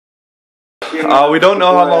We don't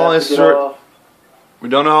know how long this is. We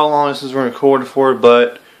don't know how long this is recorded for,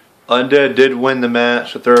 but Undead did win the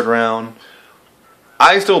match, the third round.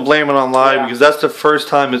 I still blame it on lag because that's the first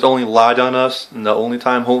time it's only lied on us, and the only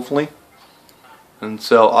time, hopefully. And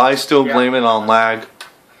so I still blame it on lag.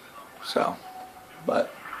 So, but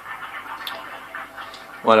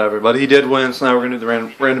whatever. But he did win, so now we're gonna do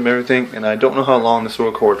the random everything, and I don't know how long this will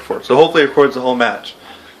record for. So hopefully it records the whole match.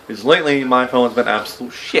 Because lately my phone has been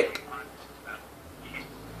absolute shit.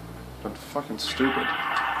 Been fucking stupid.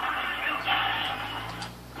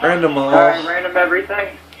 Random all. Alright, random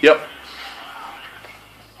everything? Yep.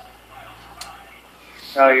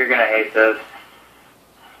 Oh, you're gonna hate this.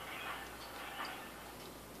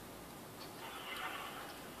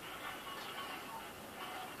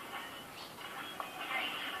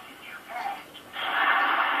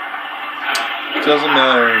 It doesn't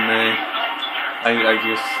matter to me. I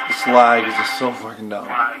guess this lag is just so fucking dumb.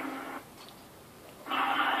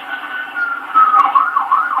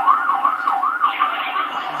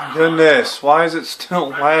 Goodness, why is it still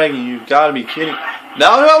lagging? You've got to be kidding.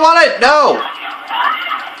 No, I don't want it! No!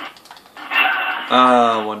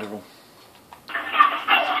 Ah, wonderful.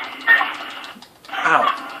 Ow.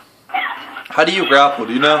 How do you grapple?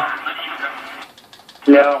 Do you know?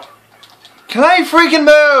 No. Can I freaking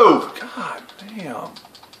move? God damn.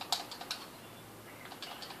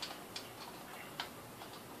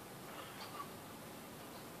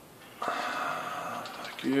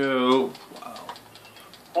 Fuck you.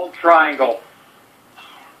 Hold triangle.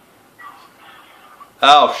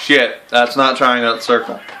 Oh shit, that's not trying that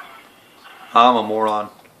circle. I'm a moron.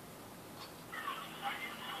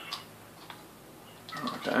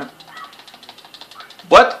 Okay.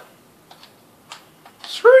 What?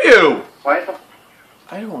 Screw you! Why is it?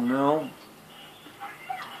 I don't know.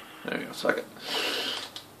 There you go, suck it.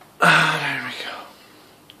 There we go.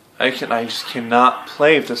 I just cannot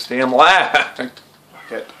play with this damn lag.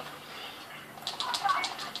 Okay.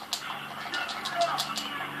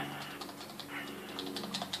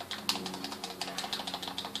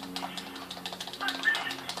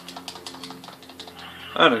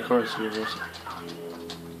 And of course he was.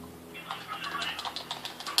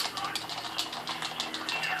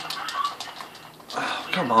 Oh,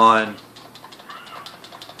 come on.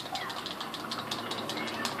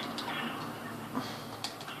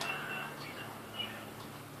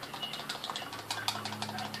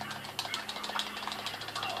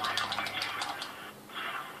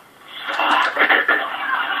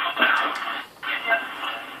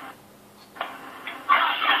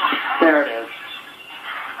 There it is.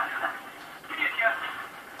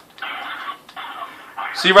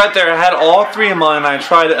 See right there, I had all three of mine and I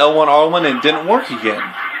tried the L1, R1 and it didn't work again.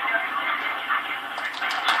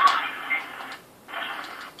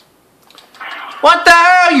 What the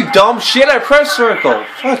hell, you dumb shit? I pressed circle.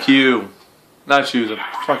 Fuck you. Not you, the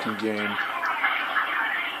fucking game.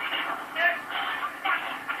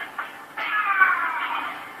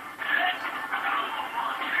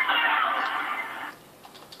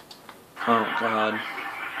 Oh god.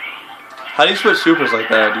 How do you switch supers like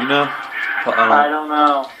that? Do you know? I don't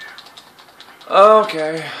know.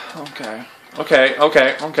 Okay.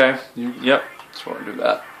 Yep. That's why I do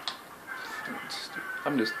that.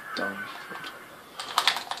 I'm just dumb.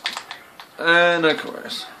 And of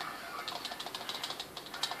course.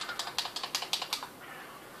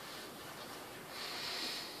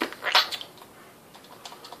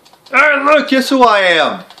 Alright, look, guess who I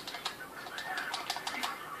am?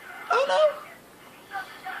 Oh no.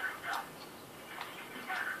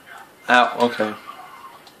 Ow, okay.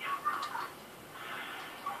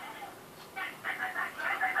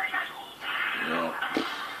 Yeah.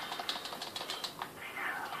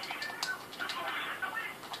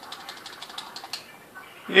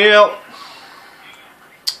 Yep.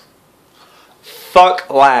 Fuck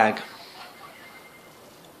lag.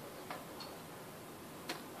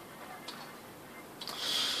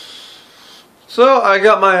 So I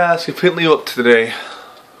got my ass completely up today.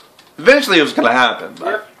 Eventually it was gonna happen,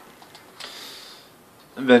 but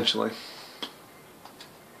eventually.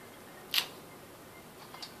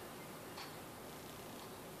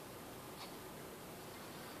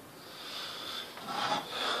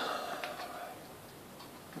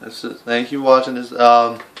 Thank you for watching this.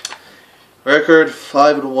 Record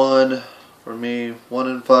 5-1 for me,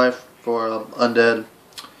 1-5 for Undead.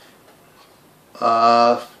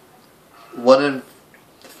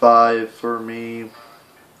 1-5 for me,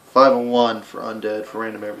 5-1 for Undead for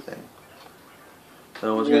random everything.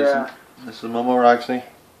 So once again, this is Momo Roxy.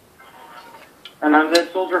 And I'm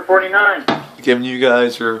Dead Soldier 49. Giving you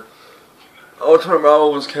guys your Ultimate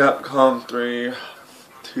Marvel was Capcom 3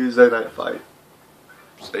 Tuesday night fight.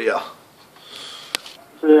 See ya.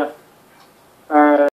 See ya.